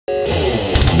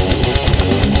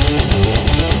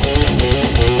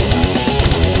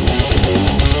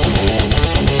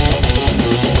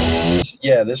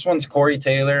Yeah, this one's Corey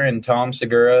Taylor and Tom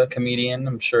Segura, comedian.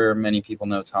 I'm sure many people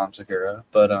know Tom Segura,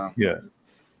 but yeah,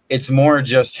 it's more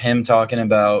just him talking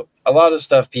about a lot of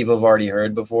stuff people have already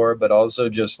heard before, but also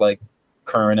just like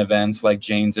current events like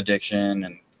Jane's addiction,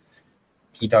 and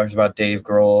he talks about Dave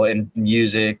Grohl and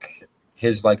music,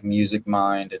 his like music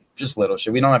mind, and just little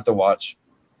shit. We don't have to watch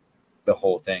the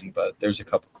whole thing, but there's a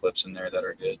couple clips in there that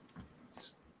are good.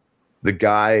 The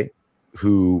guy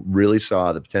who really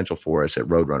saw the potential for us at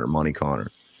Roadrunner, Monty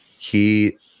Connor,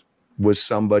 he was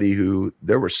somebody who,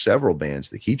 there were several bands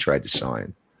that he tried to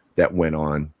sign that went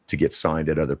on to get signed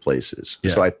at other places.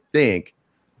 Yeah. So I think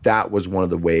that was one of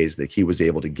the ways that he was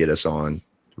able to get us on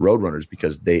Roadrunners,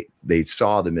 because they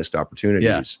saw the missed opportunities.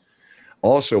 Yeah.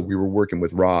 Also, we were working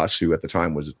with Ross, who at the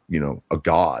time was, you know, a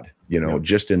god, you know,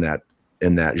 just in that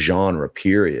genre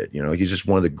period. You know, he's just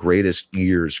one of the greatest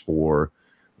ears for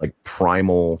like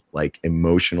primal, like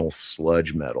emotional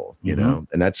sludge metal, you know,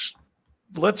 and that's.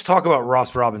 Let's talk about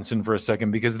Ross Robinson for a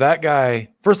second, because that guy,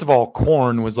 first of all,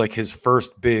 Korn was like his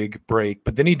first big break,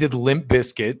 but then he did Limp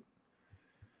Bizkit.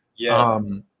 Yeah.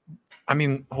 I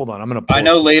mean, hold on, I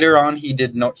know later on he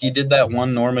did that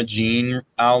one Norma Jean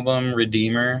album,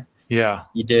 Redeemer. Yeah.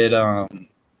 He did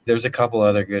there's a couple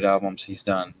other good albums he's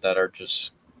done that are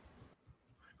just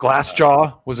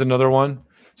Glassjaw was another one.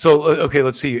 So, okay,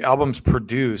 let's see. Albums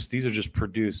produced. These are just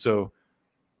produced. So,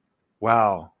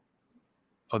 wow.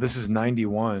 Oh, this is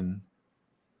 91.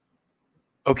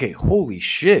 Okay, holy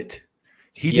shit.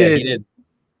 He did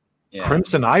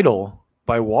Crimson Idol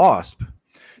by Wasp.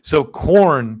 So,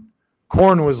 Korn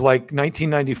was like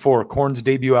 1994. Korn's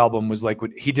debut album was like,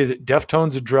 what he did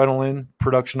Deftones Adrenaline,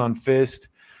 production on Fist.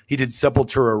 He did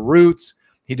Sepultura Roots.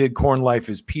 He did Korn Life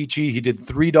is Peachy. He did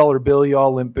 $3 Bill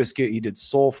Y'all, Limp Bizkit. He did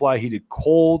Soulfly. He did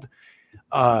Cold.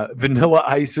 Vanilla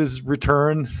Ice's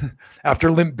return.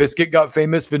 After Limp Bizkit got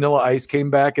famous, Vanilla Ice came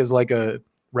back as like a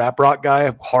rap rock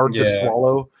guy, hard to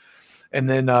swallow. And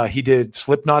then he did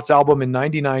Slipknot's album in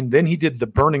 99. Then he did The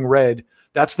Burning Red.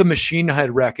 That's the Machine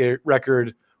Head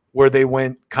record where they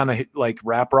went kind of like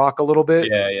rap rock a little bit.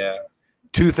 Yeah, yeah.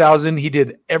 2000, he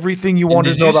did Everything You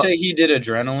Wanted to Know About. Did you say he did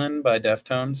Adrenaline by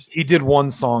Deftones? He did one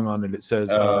song on it. It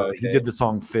says okay. He did the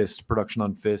song Fist, production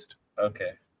on Fist.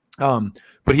 Okay.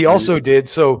 But he also did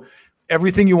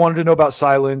Everything You Wanted to Know About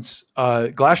Silence,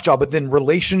 Glassjaw, but then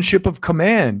Relationship of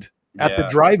Command at the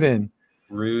Drive-In.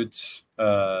 Roots.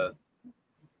 Then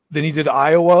he did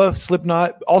Iowa,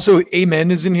 Slipknot. Also,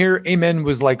 Amen is in here. Amen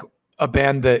was like a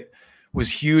band that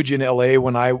was huge in LA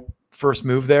when I first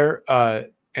moved there.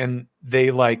 And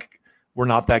they like were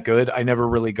not that good. I never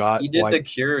really got. He did The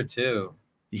Cure too.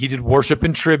 He did Worship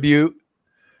and Tribute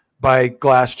by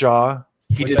Glassjaw.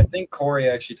 I think Corey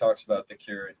actually talks about The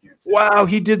Cure in here too. Wow,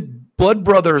 he did Blood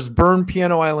Brothers, Burn,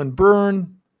 Piano Island,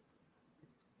 Burn,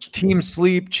 Team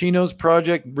Sleep, Chino's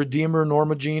Project, Redeemer,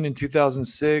 Norma Jean in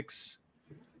 2006.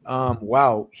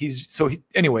 Wow,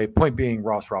 anyway. Point being,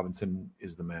 Ross Robinson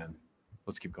is the man.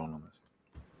 Let's keep going on this.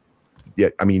 Yeah,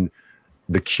 I mean,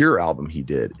 the Cure album he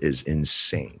did is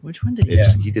insane. Which one did he?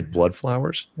 He did Blood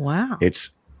Flowers. Wow,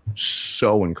 it's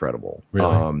so incredible.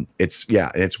 Really? It's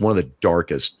one of the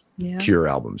darkest Cure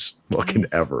albums looking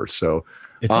ever. So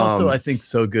it's also, I think,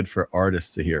 so good for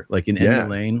artists to hear. Like in Any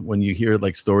Lane, when you hear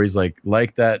like stories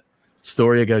like that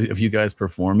story of you guys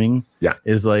performing,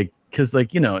 is like, because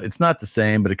like, you know, it's not the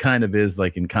same, but it kind of is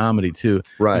like in comedy too.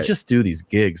 Right. You just do these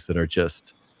gigs that are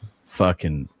just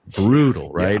fucking brutal,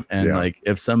 right? Like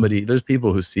if somebody, there's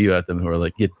people who see you at them who are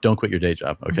like, don't quit your day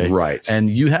job, okay? Right. And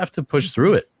you have to push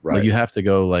through it. Right. Like you have to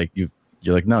go like, you're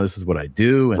like, no, this is what I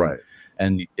do.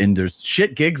 And and there's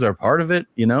shit gigs are part of it,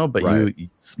 you know, but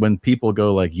when people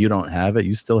go like, you don't have it,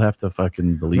 you still have to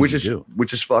fucking believe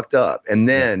which is fucked up. And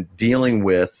then dealing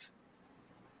with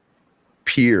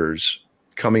peers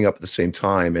coming up at the same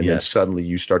time, and then suddenly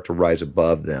you start to rise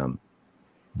above them.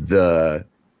 The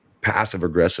passive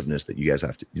aggressiveness that you guys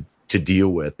have to deal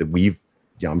with, that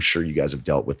I'm sure you guys have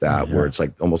dealt with that, where it's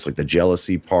like almost like the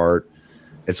jealousy part.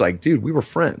 It's like, dude, we were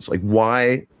friends. Like,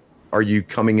 why are you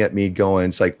coming at me going,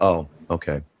 it's like, oh,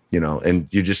 okay, you know, and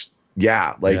you just,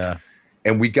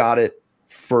 and we got it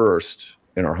first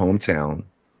in our hometown,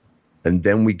 and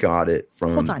then we got it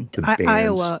from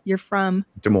Iowa. You're from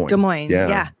Des Moines.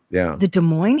 Yeah. The Des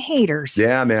Moines haters.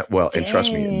 Yeah, man. Well, and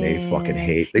trust me, and they fucking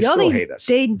hate. They still hate us.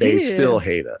 They still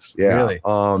hate us. Yeah. Really?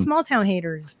 Small town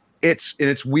haters.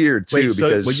 It's weird too. Wait, so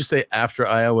because would you say after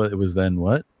Iowa it was then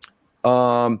what?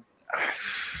 I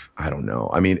don't know.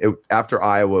 I mean, after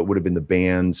Iowa, it would have been the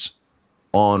bands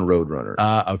on Roadrunner.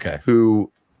 Okay.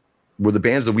 Who were the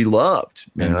bands that we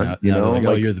loved, man. And you know, like,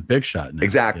 like, you're the big shot now.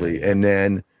 Exactly. And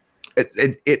then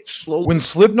it slowly. When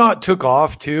Slipknot took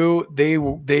off too,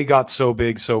 they got so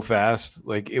big so fast.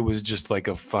 Like it was just like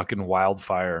a fucking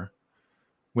wildfire.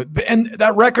 And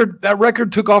that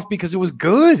record took off because it was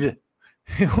good.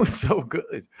 It was so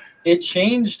good. It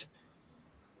changed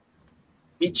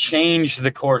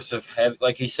the course of heavy.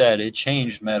 Like he said, it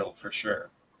changed metal for sure.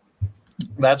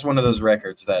 That's one of those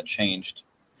records that changed.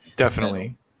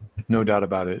 Definitely. Metal. No doubt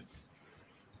about it.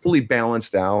 Fully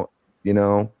balanced out, you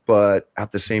know, but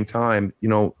at the same time, you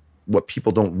know, what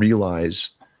people don't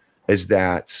realize is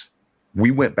that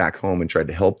we went back home and tried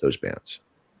to help those bands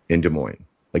in Des Moines,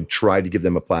 like tried to give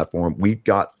them a platform. We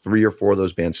got 3 or 4 of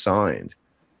those bands signed,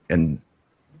 and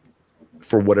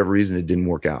for whatever reason, it didn't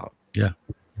work out. Yeah.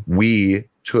 We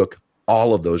took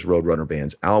all of those Roadrunner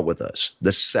bands out with us.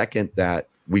 The second that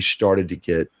we started to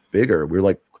get bigger, we were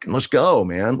like, let's go,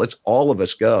 man. Let's all of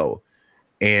us go.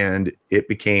 And it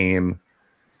became,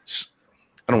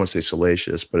 I don't want to say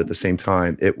salacious, but at the same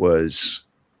time, it was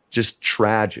just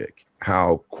tragic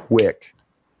how quick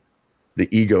the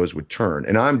egos would turn.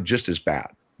 And I'm just as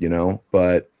bad, you know,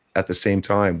 but at the same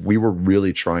time, we were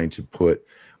really trying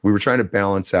to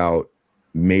balance out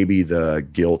maybe the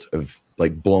guilt of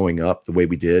like blowing up the way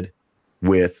we did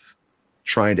with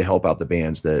trying to help out the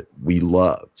bands that we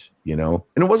loved, you know.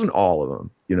 And it wasn't all of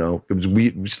them, you know, because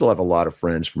we still have a lot of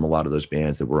friends from a lot of those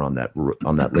bands that were on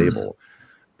that label,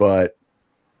 but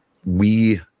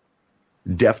we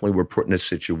definitely were put in a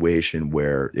situation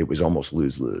where it was almost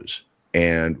lose-lose,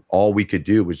 and all we could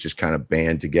do was just kind of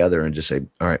band together and just say,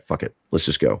 all right, fuck it, let's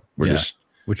just go.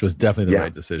 Which was definitely the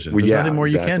right decision. There's nothing more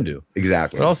you can do.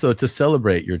 Exactly. But also to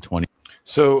celebrate your 20.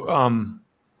 So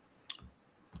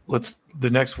the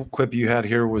next clip you had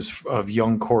here was of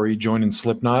young Corey joining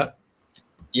Slipknot.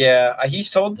 Yeah, he's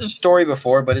told this story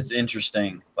before, but it's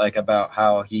interesting, like about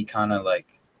how he kind of like,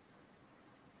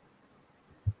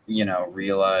 you know,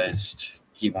 realized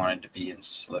he wanted to be in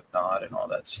Slipknot and all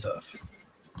that stuff.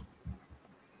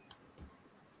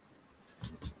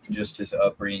 Just his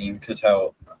upbringing, because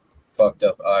how fucked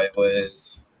up Iowa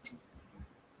is.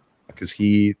 Because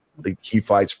he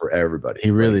fights for everybody.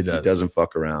 He really does. He doesn't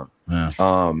fuck around.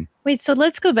 Yeah. Wait, so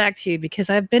let's go back to you, because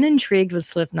I've been intrigued with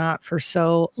Slipknot for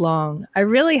so long. I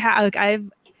really have. Like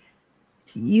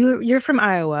you're from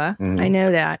Iowa. Mm-hmm. I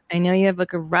know that. I know you have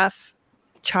like a rough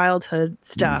childhood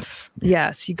stuff. Mm-hmm.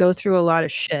 Yes, you go through a lot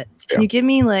of shit. Can you give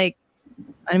me like,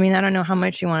 I mean, I don't know how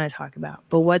much you want to talk about,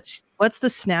 but what's the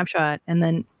snapshot, and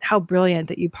then how brilliant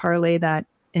that you parlay that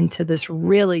into this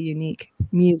really unique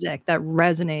music that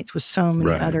resonates with so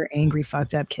many other angry,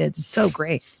 fucked up kids. It's so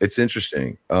great. It's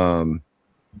interesting.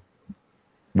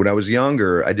 When I was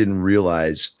younger, I didn't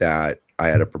realize that I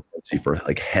had a propensity for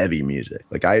like heavy music.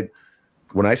 Like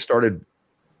when I started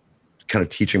kind of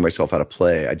teaching myself how to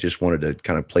play, I just wanted to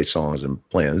kind of play songs and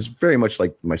play. It was very much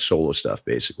like my solo stuff,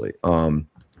 basically.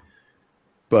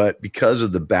 But because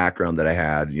of the background that I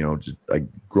had, you know, just like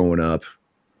growing up,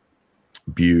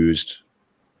 abused,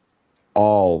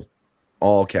 all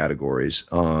categories,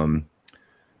 and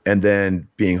then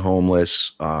being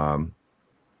homeless,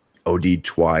 OD'd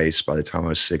twice by the time I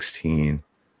was 16,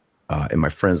 and my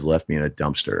friends left me in a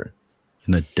dumpster.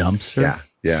 In a dumpster?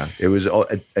 Yeah. It was,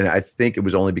 and I think it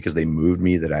was only because they moved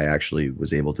me that I actually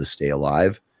was able to stay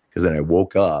alive. Because then I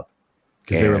woke up.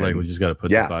 Because they were like, we just got to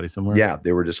put the body somewhere. Yeah,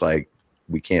 they were just like,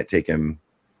 we can't take him.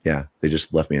 Yeah, they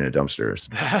just left me in a dumpster.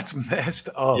 That's messed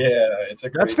up. Yeah,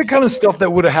 that's the kind of stuff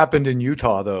that would have happened in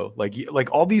Utah, though.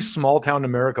 Like all these small town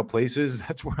America places.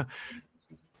 That's where.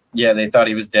 Yeah, they thought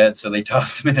he was dead, so they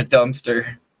tossed him in a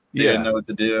dumpster. They didn't know what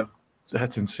to do. So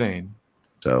that's insane.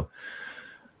 So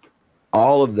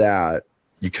all of that,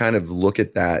 you kind of look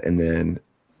at that, and then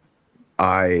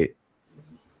I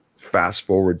fast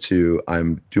forward to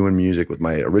I'm doing music with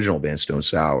my original band, Stone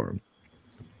Sour.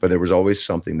 But there was always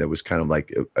something that was kind of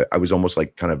like, I was almost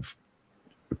like kind of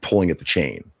pulling at the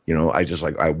chain, you know.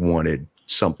 I wanted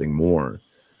something more.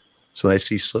 So I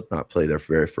see Slipknot play their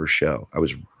very first show. I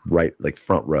was right, like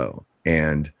front row,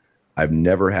 and I've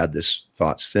never had this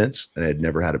thought since, and I had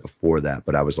never had it before that.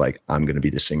 But I was like, I'm going to be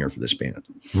the singer for this band.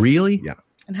 Really? Yeah.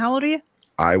 And how old are you?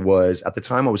 At the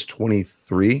time I was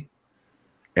 23,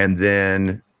 and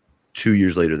then 2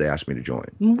 years later they asked me to join.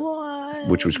 What?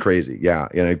 Which was crazy. Yeah.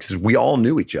 You know, because we all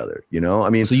knew each other, you know.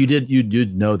 I mean, so you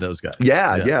did know those guys.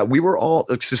 Yeah. We were all,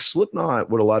 because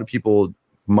Slipknot, what a lot of people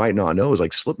might not know is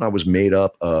like Slipknot was made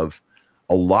up of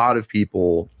a lot of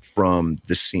people from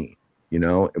the scene, you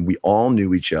know, and we all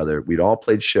knew each other. We'd all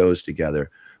played shows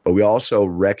together, but we also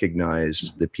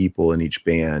recognized the people in each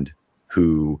band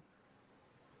who,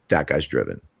 that guy's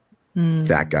driven.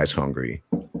 That guy's hungry.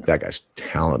 That guy's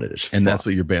talented as fuck. And that's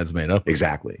what your band's made up of.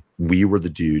 Exactly. We were the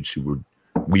dudes who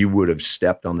we would have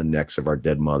stepped on the necks of our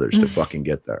dead mothers to fucking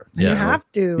get there. You have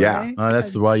to. Yeah. Right?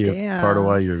 That's why you're part of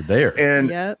why you're there.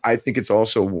 And I think it's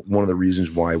also one of the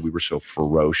reasons why we were so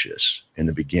ferocious in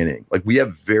the beginning. Like, we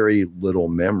have very little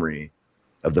memory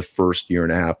of the first year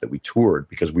and a half that we toured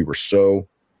because we were so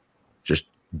just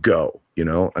go, you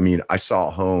know? I mean, I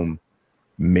saw Home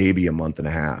maybe a month and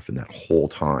a half in that whole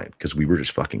time because we were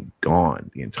just fucking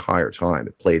gone the entire time.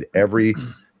 It played every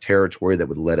territory that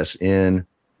would let us in,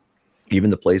 even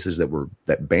the places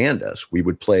that banned us. We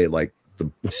would play like the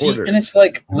borders. See, and it's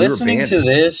like listening to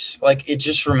this, like it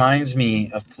just reminds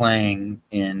me of playing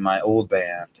in my old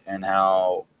band and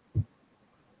how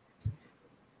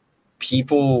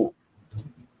people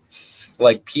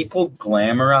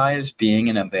glamorize being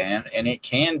in a band, and it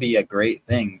can be a great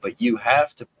thing, but you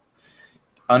have to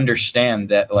understand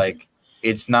that like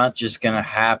it's not just gonna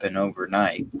happen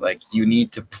overnight. Like, you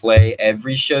need to play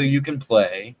every show you can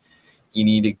play. You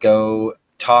need to go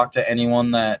talk to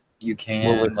anyone that you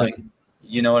can. Like,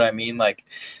 you know what I mean? Like,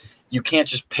 you can't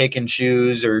just pick and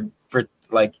choose or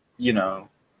like, you know.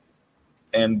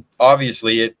 And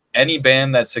obviously, any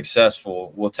band that's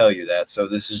successful will tell you that. So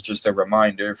this is just a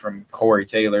reminder from Corey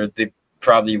Taylor.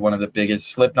 Probably one of the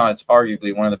biggest. Slipknot is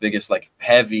arguably one of the biggest like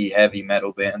heavy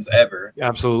metal bands ever.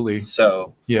 Absolutely.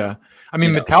 So yeah. I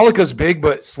mean, Metallica's big,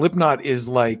 but Slipknot is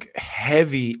like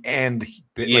heavy and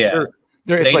yeah.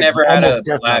 Like they never had a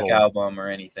black album or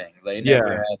anything. They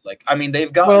never had like. I mean,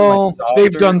 they've gotten like softer,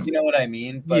 they've done. You know what I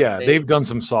mean? But yeah, they've done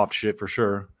some soft shit for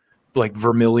sure, like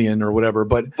Vermilion or whatever.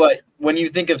 But when you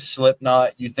think of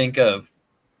Slipknot, you think of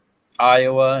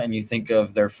Iowa, and you think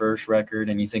of their first record,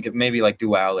 and you think of maybe like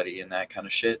Duality and that kind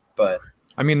of shit. But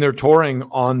I mean, they're touring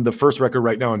on the first record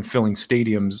right now and filling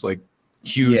stadiums, like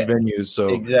huge venues. So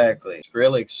exactly,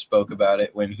 Skrillex spoke about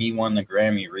it when he won the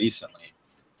Grammy recently.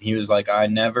 He was like, I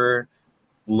never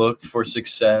looked for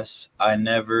success. I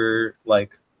never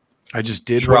I just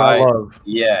did what I love.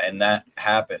 Yeah, and that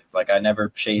happened. Like, I never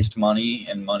chased money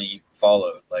and money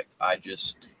followed. Like, I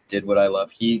just did what I love.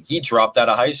 He dropped out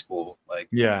of high school. Like,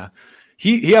 yeah.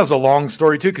 He has a long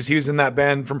story too, because he was in that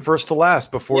band from first to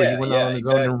last before he went on his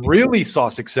own and really saw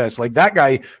success. Like, that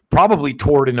guy probably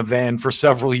toured in a van for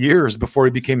several years before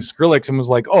he became Skrillex and was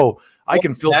like, oh, I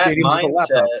can fill stadiums with a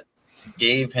laptop.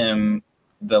 Gave him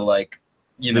the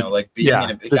being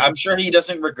in I'm sure he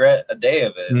doesn't regret a day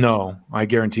of it. No, I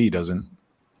guarantee he doesn't.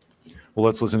 Well,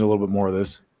 let's listen to a little bit more of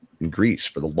this. In Greece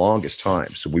for the longest time,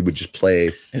 so we would just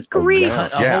play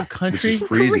Greece, whole country.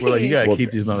 Crazy. Well, you gotta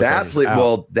keep these motherfuckers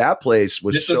out. That place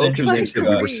was so convinced that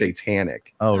we were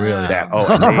satanic. Oh, really?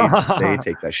 And they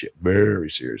take that shit very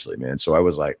seriously, man. So I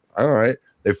was like, all right.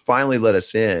 They finally let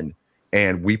us in,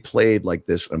 and we played like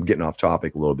this. I'm getting off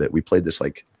topic a little bit. We played this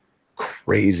like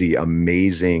crazy,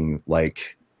 amazing,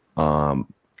 like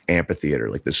amphitheater,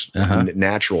 like this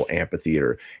natural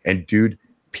amphitheater, and dude.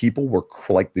 People were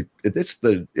like,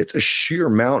 it's a sheer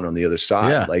mountain on the other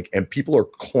side, and people are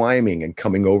climbing and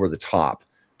coming over the top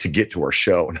to get to our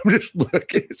show. And I'm just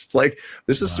looking, it's like,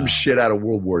 this is some shit out of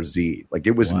World War Z. Like,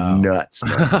 it was nuts,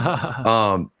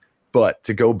 man. But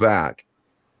to go back,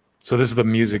 so this is the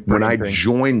music. When I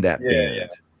joined that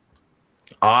band,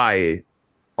 I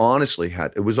honestly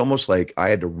it was almost like I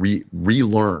had to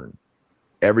relearn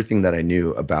everything that I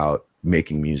knew about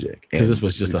making music, because this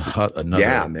was just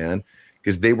another man.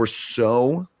 Because there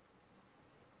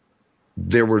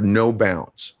were no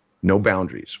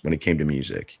boundaries when it came to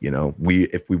music. You know,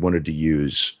 if we wanted to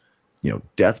use,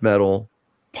 death metal,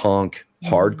 punk,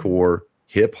 hardcore,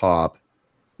 hip hop,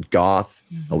 goth,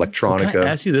 electronica. Well, can I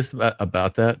ask you this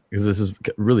about that? Because this is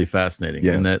really fascinating.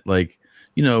 And that, like,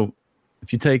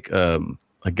 if you take a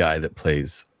guy that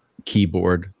plays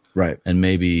keyboard, right, and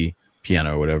maybe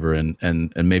piano or whatever,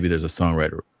 and maybe there's a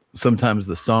songwriter. Sometimes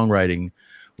the songwriting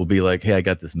will be like, hey, I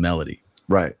got this melody.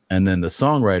 Right. And then the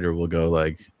songwriter will go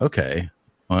like, okay,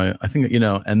 well, I think,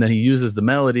 and then he uses the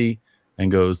melody and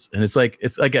goes, and it's like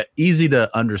a easy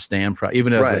to understand,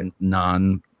 even as a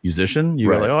non-musician,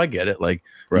 you're like, oh, I get it. Like,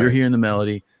 you're hearing the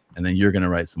melody and then you're going to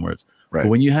write some words. Right. But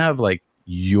when you have like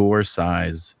your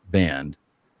size band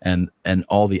and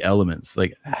all the elements,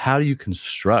 like, how do you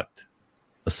construct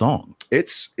a song?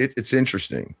 It's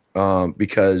interesting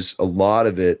because a lot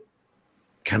of it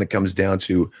kind of comes down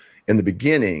to, in the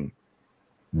beginning,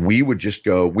 we would get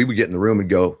in the room and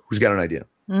go, who's got an idea?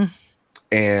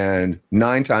 And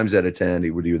 9 times out of 10, it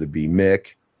would either be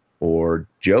Mick or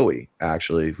Joey,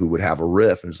 actually, who would have a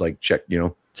riff and it's like, check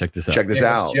this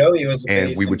out. Joey was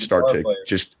and we would start to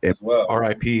just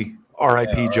R.I.P.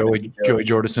 Joey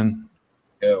Jordison.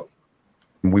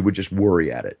 And we would just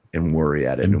worry at it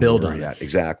and build on it.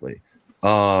 Exactly.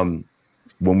 When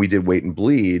we did Wait and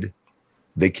Bleed,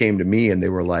 they came to me and they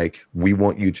were like, we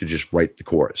want you to just write the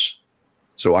chorus.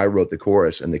 So I wrote the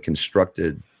chorus and they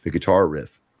constructed the guitar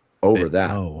riff over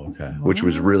that. Oh, okay. Which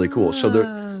was really cool. So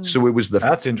it was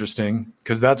that's interesting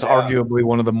because that's arguably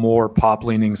one of the more pop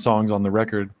leaning songs on the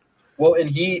record. Well,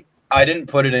 and I didn't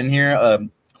put it in here, a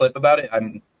clip about it.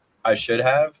 I should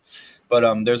have,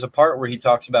 but there's a part where he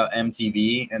talks about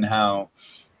MTV and how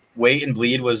Wait and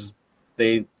Bleed was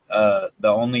the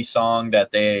only song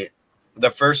that the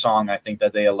first song I think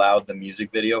that they allowed the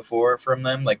music video from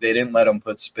them. Like they didn't let them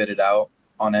put Spit It Out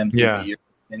on MTV.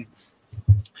 Yeah.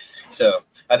 So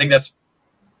I think that's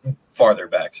farther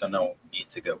back, so no need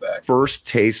to go back. First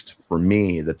taste for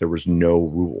me that there was no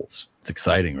rules. It's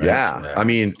exciting, right? Yeah. I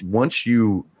mean, once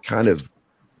you kind of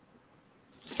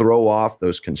throw off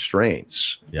those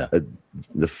constraints,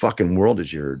 the fucking world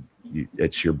is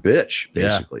it's your bitch,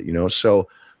 basically, you know? So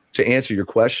to answer your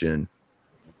question,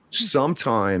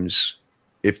 sometimes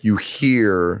if you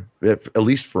hear, at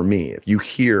least for me, if you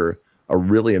hear a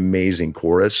really amazing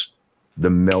chorus, the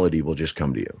melody will just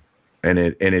come to you. And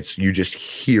it's you just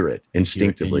hear it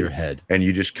instinctively in your head, and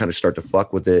you just kind of start to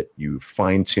fuck with it. You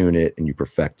fine tune it and you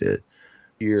perfect it.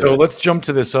 So let's jump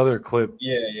to this other clip.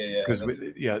 Yeah. Because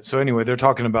so anyway, they're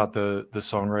talking about the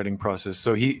songwriting process.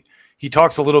 So he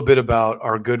talks a little bit about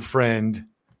our good friend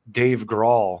Dave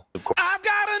Grohl. I've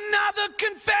got another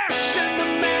confession to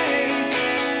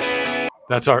make.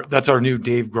 That's our new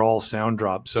Dave Grohl sound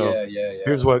drop. So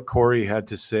here's what Corey had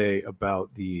to say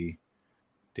about the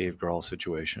Dave Grohl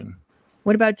situation.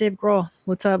 What about Dave Grohl?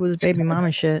 What's up with his baby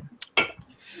mama shit?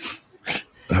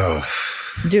 Oh.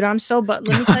 Dude, I'm so let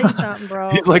me tell you something,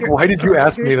 bro. He's like, why did you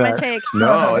ask me that? My take.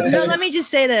 No, let me just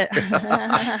say that.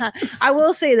 I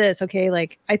will say this, okay?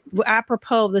 Like,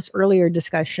 apropos of this earlier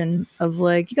discussion of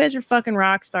like, you guys are fucking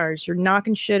rock stars. You're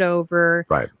knocking shit over.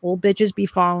 Right. Old bitches be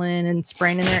falling and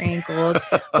spraining their ankles.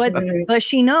 But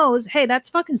she knows, hey, that's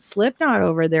fucking Slipknot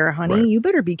over there, honey. Right. You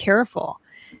better be careful.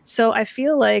 So I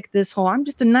feel like this whole, I'm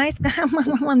just a nice guy.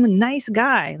 I'm a nice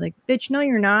guy. Like, bitch, no,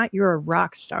 you're not. You're a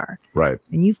rock star. Right.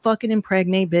 And you fucking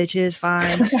impregnate bitches,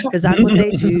 fine. Because that's what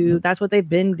they do. That's what they've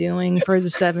been doing for the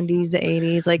 70s, the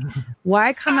 80s. Like,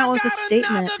 why come out with a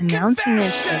statement announcing it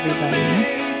to everybody?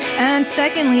 And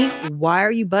secondly, why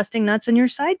are you busting nuts in your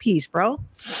side piece, bro?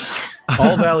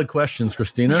 All valid questions,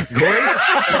 Christina. Corey?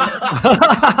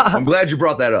 I'm glad you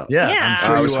brought that up. Yeah. Yeah. I'm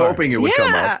sure I was hoping it would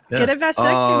come up. Get a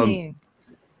vasectomy.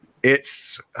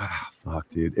 It's fuck,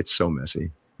 dude. It's so messy.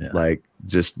 Yeah. Like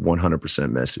just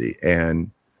 100% messy.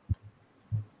 And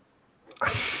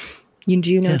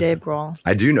you know Dave Grohl?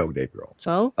 I do know Dave Grohl.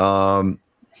 So?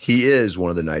 He is one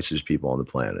of the nicest people on the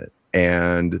planet.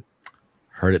 And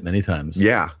heard it many times.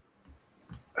 Yeah.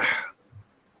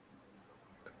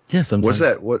 Yeah, sometimes. What's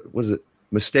that? What was it?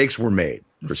 Mistakes were made,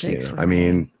 Christina. I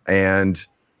mean, and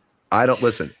I don't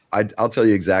listen. I'll tell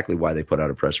you exactly why they put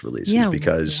out a press release. Yeah,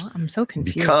 because I'm so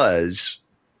confused. Because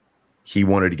he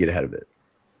wanted to get ahead of it.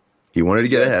 He wanted to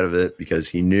get ahead of it because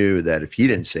he knew that if he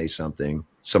didn't say something,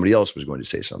 somebody else was going to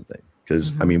say something.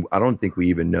 Because I mean, I don't think we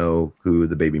even know who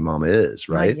the baby mama is,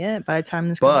 right? Not yet. By the time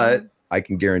this, but I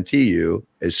can guarantee you,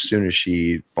 as soon as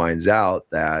she finds out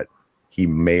that he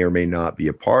may or may not be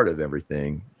a part of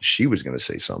everything, she was going to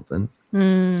say something.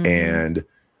 And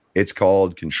it's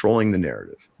called controlling the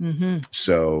narrative.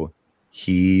 So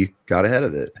he got ahead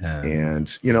of it.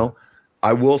 And, you know,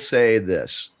 I will say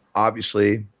this,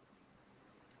 obviously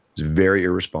it's very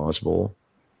irresponsible.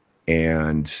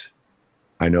 And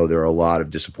I know there are a lot of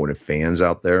disappointed fans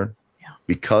out there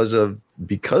because of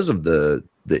the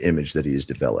image that he has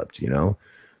developed, you know,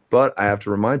 but I have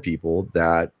to remind people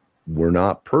that we're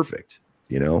not perfect.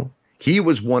 You know, he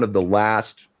was one of the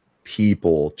last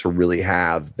people to really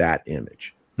have that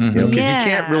image, you know, because you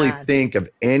can't really think of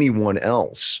anyone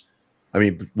else. I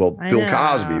mean, well, Bill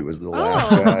Cosby was the last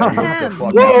guy.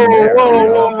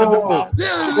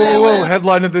 Whoa.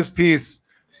 Headline of this piece: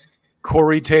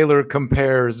 Corey Taylor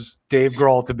compares Dave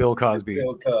Grohl to Bill Cosby.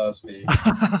 Bill Cosby.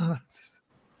 Oh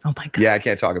my God. Yeah, I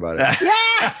can't talk about it.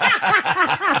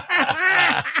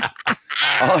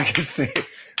 All I can say,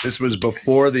 this was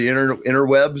before the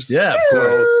interwebs. Yeah,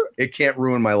 so it can't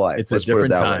ruin my life. It's a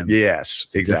different time. Yes,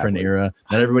 it's exactly. A different era.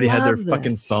 Not everybody had their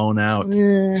fucking phone out.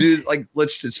 Dude, like,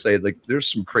 let's just say, like,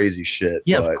 there's some crazy shit.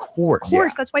 Yeah, of course. Of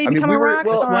course, that's why you become a rock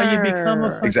star. That's why you become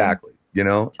a fucking... Exactly. You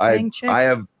know, I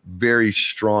have very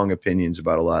strong opinions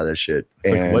about a lot of that shit.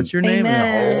 It's and like, what's your name?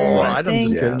 I don't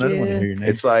just kidding. I don't want to hear your name.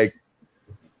 It's like,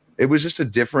 it was just a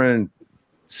different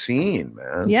scene,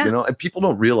 man. Yeah. You know, and people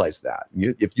don't realize that.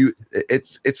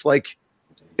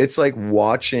 It's like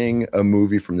watching a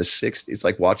movie from the 60s. It's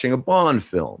like watching a Bond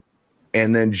film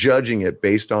and then judging it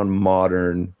based on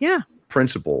modern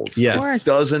principles. Yes. It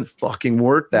doesn't fucking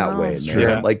work that way, man.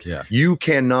 Yeah. Like you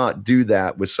cannot do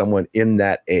that with someone in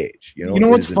that age. You know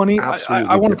what's funny?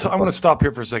 I want to stop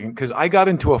here for a second because I got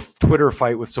into a Twitter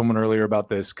fight with someone earlier about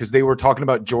this because they were talking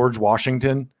about George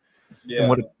Washington.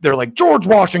 Yeah. And they're like, George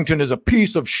Washington is a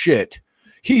piece of shit.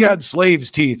 He had slaves'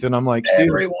 teeth. And I'm like, dude,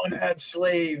 everyone had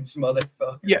slaves,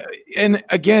 motherfucker. Yeah. And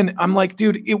again, I'm like,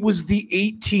 dude, it was the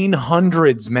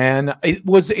 1800s, man. It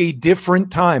was a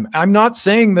different time. I'm not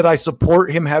saying that I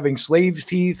support him having slaves'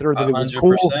 teeth or that 100%. It was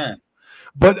cool.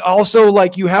 But also,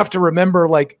 like, you have to remember,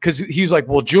 like, because he's like,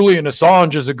 well, Julian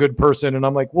Assange is a good person. And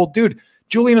I'm like, well, dude,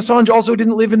 Julian Assange also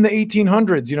didn't live in the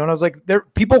 1800s, you know? And I was like,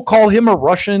 people call him a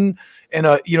Russian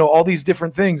and, you know, all these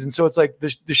different things. And so it's like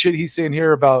the shit he's saying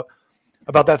here about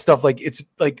that stuff, like it's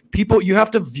like people, you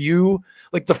have to view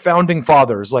like the founding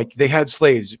fathers, like they had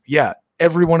slaves. Yeah,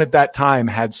 everyone at that time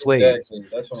had slaves. Exactly.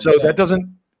 That's what so that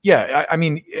doesn't. Yeah, I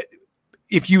mean,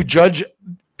 if you judge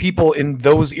people in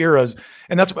those eras,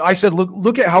 and that's what I said.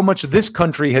 Look at how much this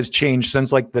country has changed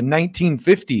since like the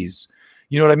 1950s.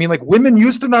 You know what I mean? Like women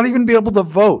used to not even be able to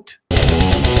vote.